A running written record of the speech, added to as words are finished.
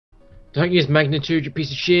Don't use magnitude, you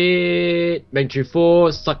piece of shit. Magnitude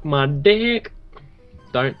 4, suck my dick.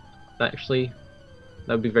 Don't, actually.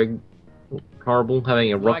 That would be very horrible,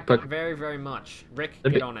 having a rock Like it very, very much. Rick,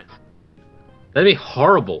 get on it. That'd be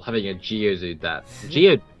horrible, having a Geodude that.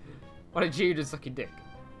 What a Geodude suck your dick.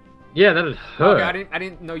 Yeah, that'd hurt. Okay, I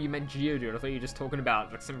didn't know you meant Geodude. I thought you were just talking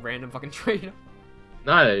about like some random fucking trainer.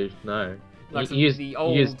 No. Like you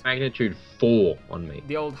used magnitude 4 on me.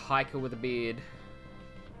 The old hiker with a beard.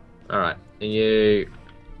 Alright, and you...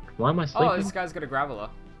 Why am I sleeping? Oh, this guy's got a Graveler.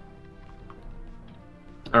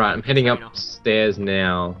 Alright, I'm heading upstairs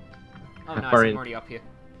now. Oh, nice, I'm already up here.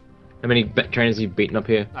 How many trainers have you beaten up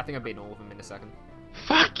here? I think I've beaten all of them in a second.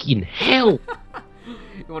 Fucking hell!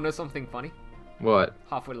 You wanna know something funny? What?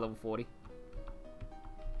 Halfway to level 40.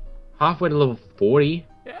 Halfway to level 40?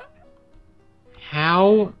 Yeah.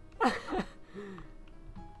 How?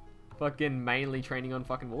 Fucking mainly training on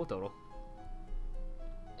fucking War Turtle.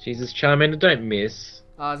 Jesus, Charmander, don't miss.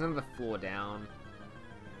 Oh, there's another floor down.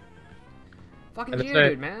 Fucking And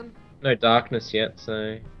Geodude, man. No darkness yet,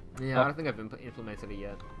 so... Yeah, I don't think I've implemented it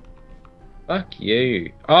yet. Fuck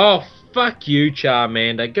you. Oh, fuck you,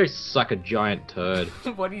 Charmander. Go suck a giant turd.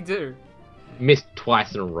 What do you do? Missed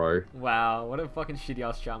twice in a row. Wow, what a fucking shitty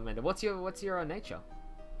ass Charmander. What's your nature?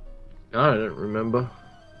 I don't remember.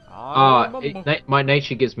 My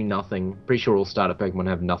nature gives me nothing. Pretty sure all starter Pokemon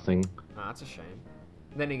have nothing. Oh, that's a shame.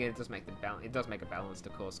 Then again, it does make it balanced,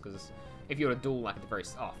 of course, because if you were to duel like at the very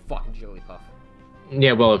fucking Jigglypuff.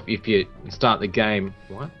 Yeah, well, if you start the game,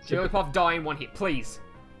 what? Jigglypuff, die in one hit, please.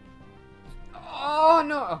 Oh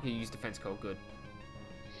no! Okay, use defense code, good.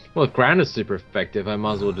 Well, if ground is super effective, I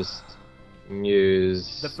might as well just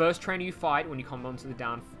use the first trainer you fight when you come onto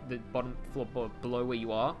the bottom floor below where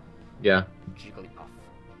you are. Yeah. Jigglypuff.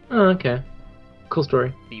 Oh, okay. Cool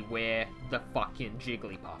story. Beware the fucking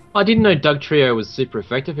Jigglypuff. I didn't know Dugtrio was super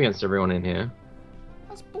effective against everyone in here.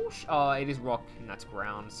 That's bullshit. Oh, it is rock and that's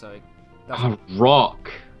ground, so... Oh,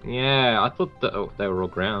 rock. Yeah, I thought they were all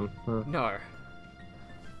ground. Huh. No.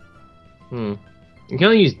 You can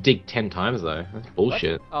only use dig 10 times though. That's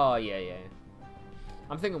bullshit. What? Oh, yeah.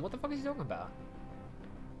 I'm thinking, what the fuck is he talking about?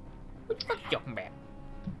 What the fuck are you talking about?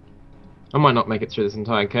 I might not make it through this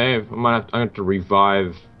entire cave. I'm gonna have to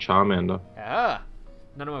revive Charmander. Ah!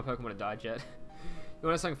 None of my Pokemon have died yet. You want to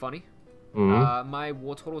know something funny? My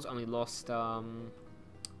War Turtles only lost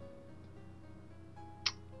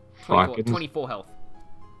 24 health.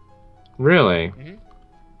 Really? Mm-hmm.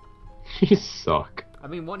 You suck.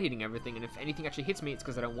 I've been one-hitting everything, and if anything actually hits me, it's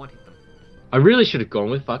because I don't one-hit them. I really should have gone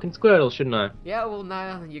with fucking Squirtle, shouldn't I? Yeah, well,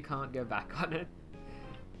 no, you can't go back on it.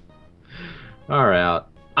 Alright.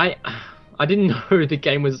 I didn't know the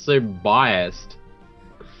game was so biased.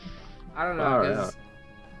 I don't know, because...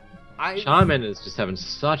 Charmander's just having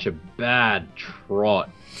such a bad trot.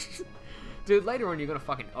 Dude, later on you're gonna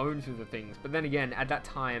fucking own through the things, but then again, at that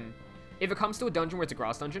time, if it comes to a dungeon where it's a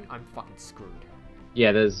grass dungeon, I'm fucking screwed.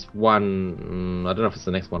 Yeah, there's one... I don't know if it's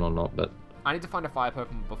the next one or not, but... I need to find a fire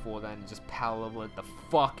Pokemon before then and just power level it the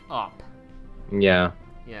fuck up. Yeah.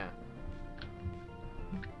 Yeah.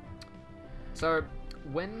 So,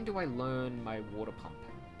 when do I learn my water pump?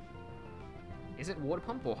 Is it water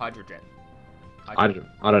pump or hydro jet? I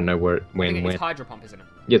don't know when. It's hydro pump, isn't it?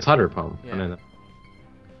 Yeah, it's hydro pump. Yeah. I know that.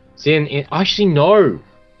 See, actually no.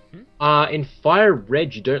 In Fire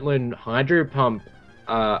Red, you don't learn hydro pump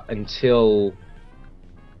until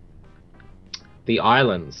the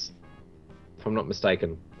islands, if I'm not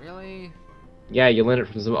mistaken. Really? Yeah, you learn it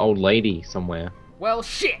from some old lady somewhere. Well,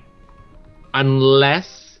 shit.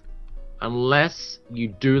 Unless you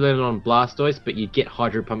do learn it on Blastoise, but you get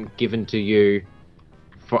hydro pump given to you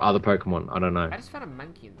for other Pokemon. I don't know. I just found a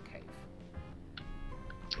Mankey in the cave.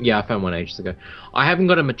 Yeah, I found one ages ago. I haven't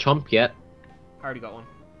got a Machamp yet. I already got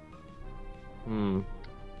one.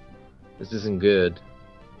 This isn't good.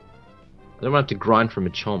 I don't want to have to grind for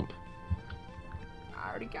Machamp. I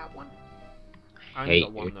already got one. I only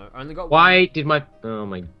got one though. I only got one. Why did my... Oh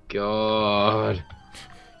my god.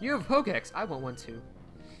 You have Pokedex. I want one too.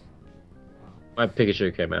 My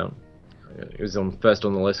Pikachu came out. It was first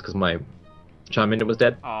on the list because my Charmander was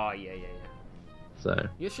dead. Oh, yeah. So...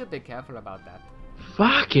 You should be careful about that.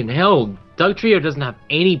 Fucking hell. Dugtrio doesn't have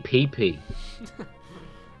any PP.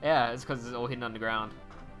 Yeah, it's because it's all hidden underground.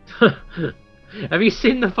 Have you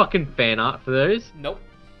seen the fucking fan art for those? Nope.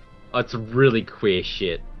 Oh, it's really queer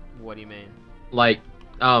shit. What do you mean? Like,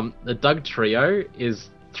 the Dugtrio is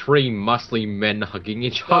 3 muscly men hugging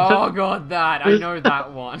each other. Oh god, that! I know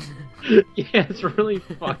that one. Yeah, it's really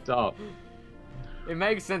fucked up. It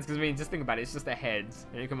makes sense because, I mean, just think about it. It's just their heads.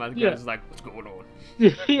 And you come out the it's like, what's going on?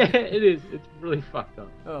 Yeah, it is. It's really fucked up.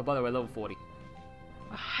 Oh, by the way, level 40.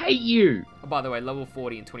 I hate you! Oh, by the way, level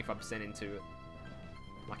 40 and 25% into it.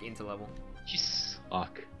 Like, into level. You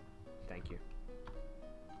suck. Thank you.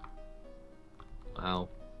 Wow.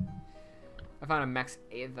 I found a max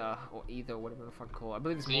either, or whatever the fuck call it. I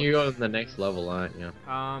believe it's So more... you're on the next level, aren't you? I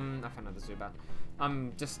found another Zubat.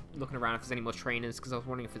 I'm just looking around if there's any more trainers, because I was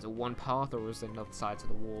wondering if it's a one path, or was there another side to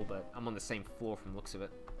the wall, but I'm on the same floor from the looks of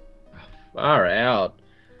it. Far out.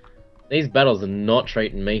 These battles are not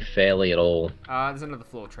treating me fairly at all. There's another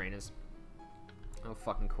floor of trainers. Oh,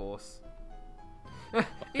 fucking course.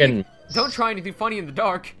 Don't try anything funny in the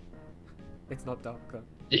dark. It's not dark, though.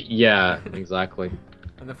 Yeah, exactly.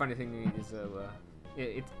 And the funny thing is,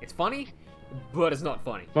 it's funny, but it's not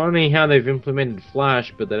funny. Funny how they've implemented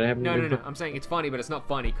Flash, but they haven't. No. I'm saying it's funny, but it's not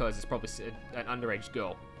funny because it's probably an underage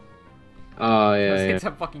girl. Oh yeah. It's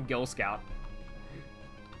a fucking Girl Scout.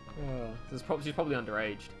 So she's probably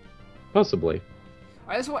underaged. Possibly.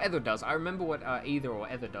 That's what Ether does. I remember what Ether or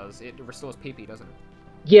Ether does. It restores PP, doesn't it?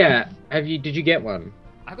 Yeah. Did you get one?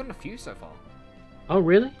 I've gotten a few so far. Oh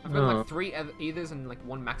really? I've got like 3 Ethers and like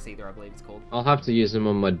 1 Max Ether, I believe it's called. I'll have to use them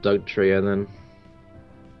on my Dog Trio then.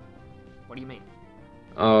 What do you mean?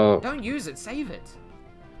 Oh. Don't use it. Save it.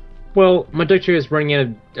 Well, my Dog Trio is running out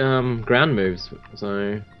of ground moves,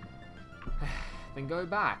 so. Then go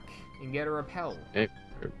back and get a repel.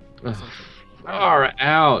 Far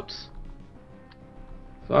out.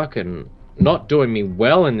 Fucking not doing me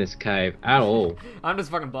well in this cave at all. I'm just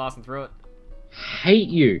fucking blasting through it. Hate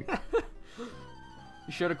you.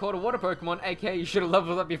 You should have caught a water Pokemon, aka you should have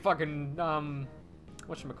leveled up your fucking,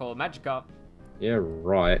 whatchamacallit, Magikarp. Yeah,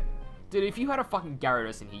 right. Dude, if you had a fucking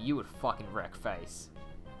Gyarados in here, you would fucking wreck face.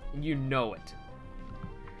 And you know it.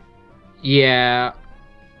 Yeah.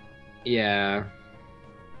 Yeah.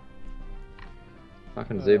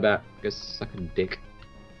 Fucking Zubat, go suck a dick.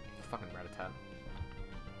 Fucking Rattata.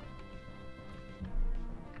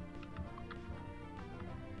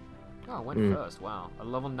 Oh, went first, wow. A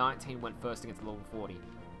level 19 went first against a level 40.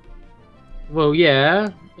 Well, yeah,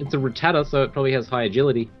 it's a Rattata, so it probably has high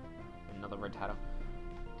agility. Another Rattata.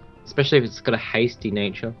 Especially if it's got a hasty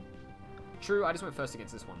nature. True, I just went first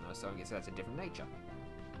against this one though, so I guess that's a different nature.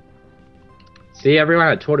 See, everyone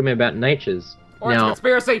had taught him about natures. Or it's a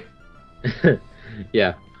conspiracy!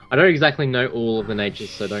 Yeah, I don't exactly know all of the natures,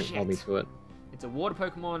 so don't hold me to it. It's a water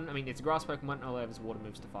Pokemon, I mean, it's a grass Pokemon, and all it has water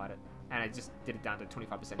moves to fight it. And I just did it down to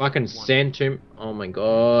 25%. Fucking Sand Tomb, oh my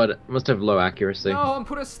god, must have low accuracy. No, I'm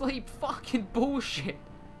put asleep, fucking bullshit!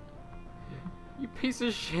 You piece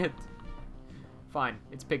of shit. Fine,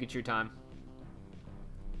 it's Pikachu time.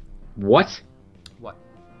 What? What?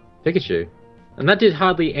 Pikachu. And that did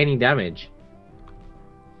hardly any damage.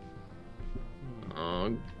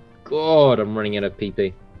 Oh god, I'm running out of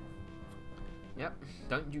PP. Yep,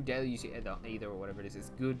 don't you dare use your either or whatever it is.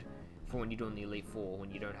 It's good for when you're doing the Elite Four,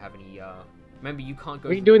 when you don't have any, remember you can't go...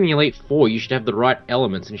 When you're doing the Elite Four, you should have the right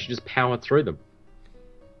elements and you should just power through them.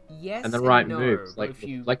 Yes and the right no. moves, like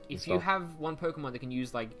if you have one Pokemon that can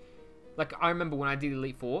use, like I remember when I did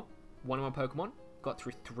Elite Four, one of my Pokemon got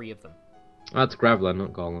through 3 of them. Oh, that's Graveler,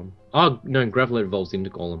 not Golem. Oh, no, Graveler evolves into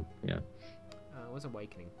Golem, yeah. What's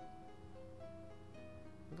Awakening?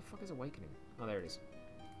 What the fuck is Awakening? Oh, there it is.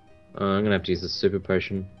 I'm gonna have to use a Super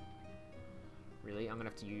Potion. Really? I'm gonna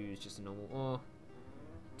have to use just a normal...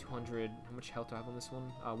 200... How much health do I have on this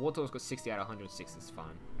one? Wartor's got 60 out of 106, it's fine.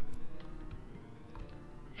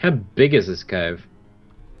 How big is this cave?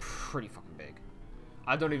 Pretty fucking big.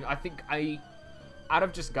 I don't even... I think out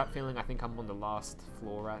of just gut feeling, I think I'm on the last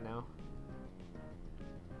floor right now.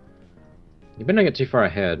 You better not get too far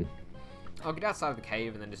ahead. I'll get outside of the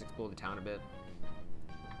cave and then just explore the town a bit.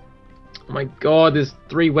 Oh my god, there's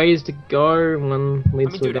 3 ways to go. One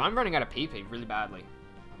leads to dude, I'm running out of PP really badly.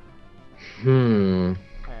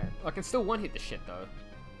 I can still one-hit the shit, though.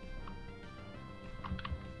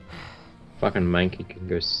 Fucking Mankey can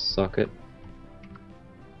go suck it.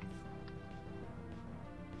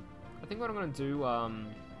 I think what I'm gonna do,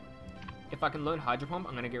 if I can learn Hydro Pump,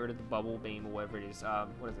 I'm gonna get rid of the Bubble Beam or whatever it is.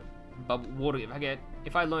 What is it? Water.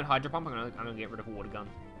 If I learn Hydro Pump, I'm gonna get rid of Water Gun.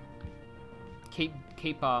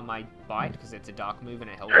 Keep my Bite because it's a dark move and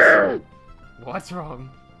it helps. What's wrong?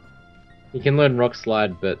 You can learn Rock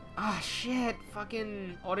Slide, but ah shit,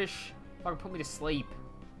 fucking Oddish, fucking put me to sleep.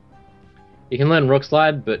 You can learn Rock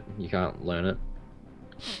Slide, but you can't learn it.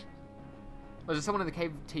 Was there someone in the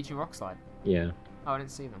cave teaching Rock Slide? Yeah. Oh, I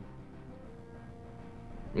didn't see them.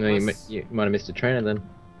 No, you might have missed a trainer then.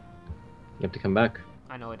 You have to come back.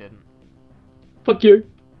 I know I didn't. Fuck you!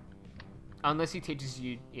 Unless he teaches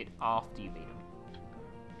you it after you beat him.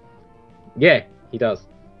 Yeah, he does.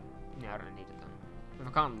 No, I don't need it then. If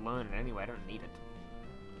I can't learn it anyway, I don't need it.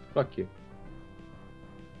 Fuck you.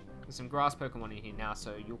 There's some grass Pokemon in here now,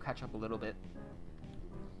 so you'll catch up a little bit.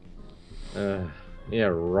 Yeah,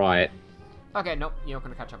 right. Okay, nope, you're not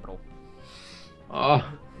gonna catch up at all.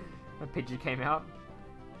 Oh, A Pidgey came out.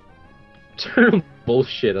 total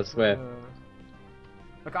bullshit, I swear.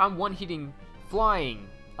 Look, I'm one-hitting flying,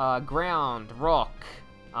 ground, rock,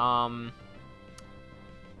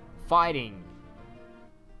 fighting.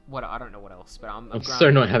 What, I don't know what else, but I'm so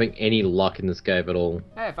not having any luck in this game at all.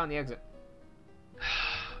 Hey, I found the exit.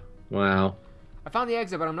 Wow. I found the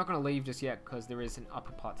exit, but I'm not going to leave just yet, because there is an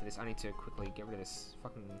upper part to this. I need to quickly get rid of this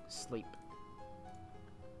fucking sleep.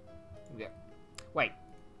 Yeah. Wait.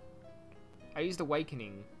 I used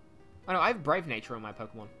Awakening. Oh no, I have Brave Nature on my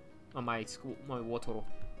Pokemon. On my War Turtle.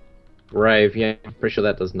 Brave, yeah. I'm pretty sure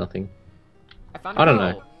that does nothing. I found a I don't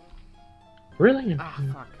girl. know. Really? Ah,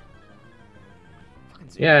 fuck. Fucking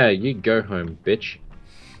zoom. Yeah, you go home, bitch.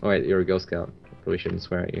 Oh wait, you're a Girl Scout. Probably shouldn't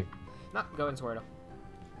swear at you. Nah, go and swear it up.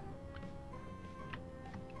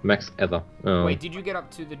 Max Ether. Oh. Wait, did you get up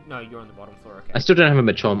to the... No, you're on the bottom floor, okay. I still don't have a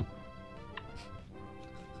Machamp.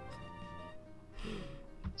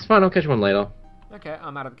 It's fine, I'll catch one later. Okay,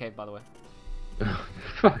 I'm out of the cave, by the way.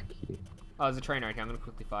 Fuck you. Oh, there's a trainer, okay, I'm gonna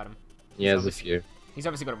quickly fight him. Yeah, there's a few. He's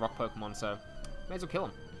obviously got a rock Pokemon, so... May as well kill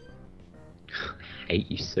him. I hate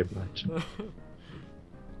you so much. How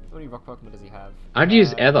many rock Pokemon does he have? I have to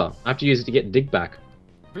use Ether. I have to use it to get Dig back.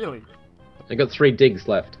 Really? I got 3 Digs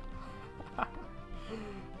left.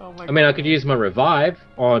 Oh my I mean, God. I could use my Revive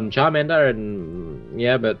on Charmander and...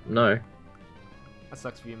 Yeah, but no. That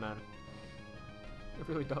sucks for you, man. It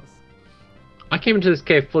really does. I came into this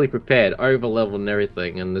cave fully prepared, over-leveled and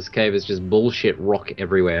everything, and this cave is just bullshit rock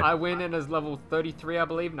everywhere. I went in as level 33, I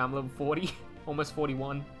believe, and I'm level 40. Almost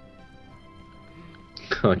 41.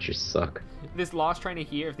 God, you suck. This last trainer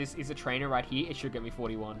here, if this is a trainer right here, it should get me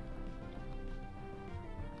 41.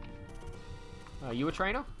 You a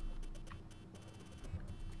trainer?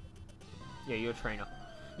 Yeah, you're a trainer.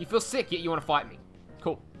 You feel sick, yet you want to fight me.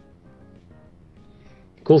 Cool.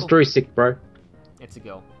 Cool story, sick bro. It's a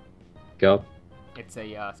girl. Girl. It's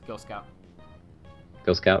a Girl Scout.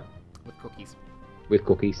 Girl Scout. With cookies. With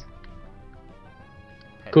cookies.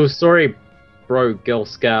 Pet. Cool story, bro. Girl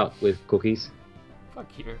Scout with cookies. Fuck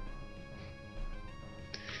you.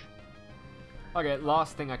 Okay,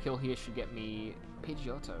 last thing I kill here should get me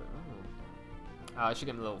Pidgeotto. Oh. It should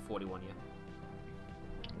get me level 41, yeah.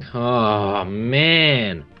 Oh,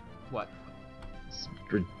 man. What? It's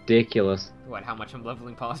ridiculous. What, how much I'm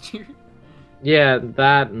leveling past you? Yeah,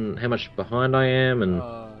 that and how much behind I am and...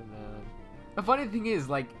 Oh, man. The funny thing is,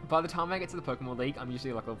 like, by the time I get to the Pokemon League, I'm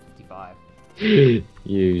usually like level 55.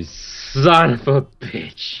 You son of a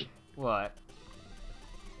bitch. What?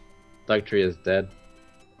 Dugtree is dead.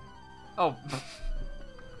 Oh.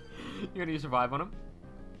 You're gonna use Revive on him?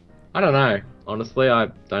 I don't know. Honestly, I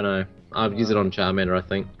don't know. I'd use it on Charmander, I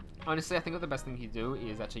think. Honestly, I think what the best thing you do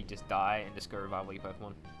is actually just die and just go revive all your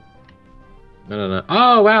Pokemon. I don't know.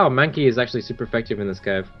 Oh, wow. Mankey is actually super effective in this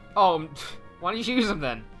cave. Oh, why don't you use him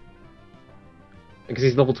then? Because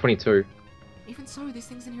he's level 22. Even so, these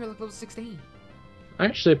things in here are like level 16.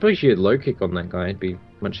 Actually, I probably should low kick on that guy. It'd be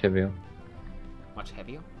much heavier. Much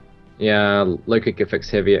heavier? Yeah, low kick affects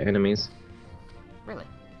heavier enemies. Really?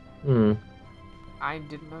 Hmm. I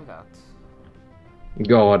didn't know that.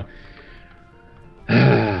 God.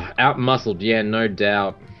 Out-muscled, yeah, no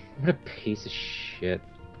doubt. What a piece of shit.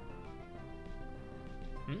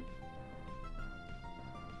 Hmm?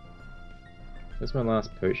 Where's my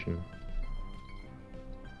last potion?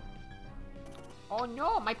 Oh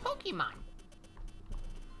no, my Pokemon!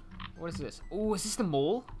 What is this? Oh, is this the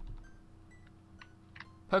mall?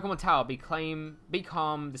 Pokemon Tower, be calm,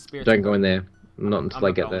 the spirits... Don't go in there. Not until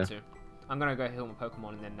I get there. I'm gonna go heal my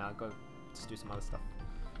Pokemon and then go just do some other stuff.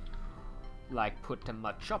 Like put a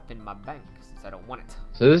Machop in my bank, since I don't want it.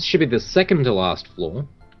 So this should be the second to last floor.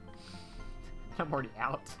 I'm already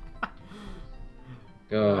out.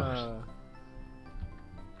 Gosh.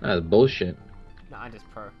 That's bullshit. Nah, I'm just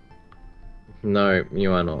pro. No,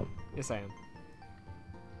 you are not. Yes, I am.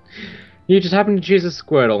 You just happen to choose a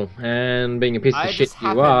Squirtle, and being a piece of shit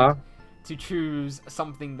you are... to choose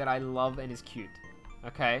something that I love and is cute.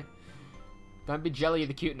 Okay? Don't be jelly of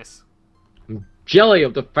the cuteness. I'm jelly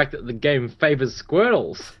of the fact that the game favors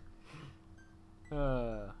Squirtles.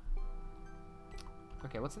 Okay,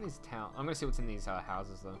 what's in these towns? I'm gonna see what's in these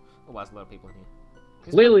houses, though. Oh, there's a lot of people in here.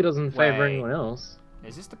 Clearly doesn't favor Wait. anyone else.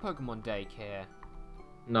 Is this the Pokemon daycare?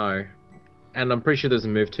 No. And I'm pretty sure there's a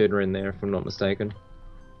move tutor in there, if I'm not mistaken.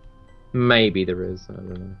 Maybe there is, I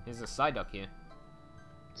don't know. There's a Psyduck here.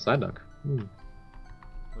 Psyduck? Hmm.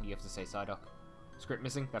 What do you have to say, Psyduck? Script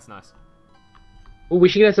missing? That's nice. Oh, we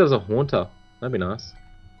should get ourselves a Haunter. That'd be nice.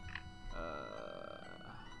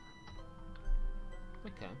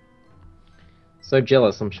 So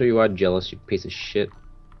jealous. I'm sure you are jealous, you piece of shit.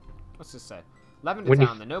 What's this say? Lavender When you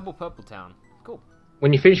Town, the noble purple town. Cool.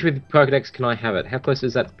 When you finish with Pokédex, can I have it? How close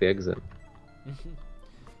is that to the exit?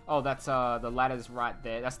 Oh, that's the ladder's right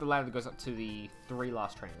there. That's the ladder that goes up to the 3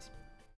 last trainers.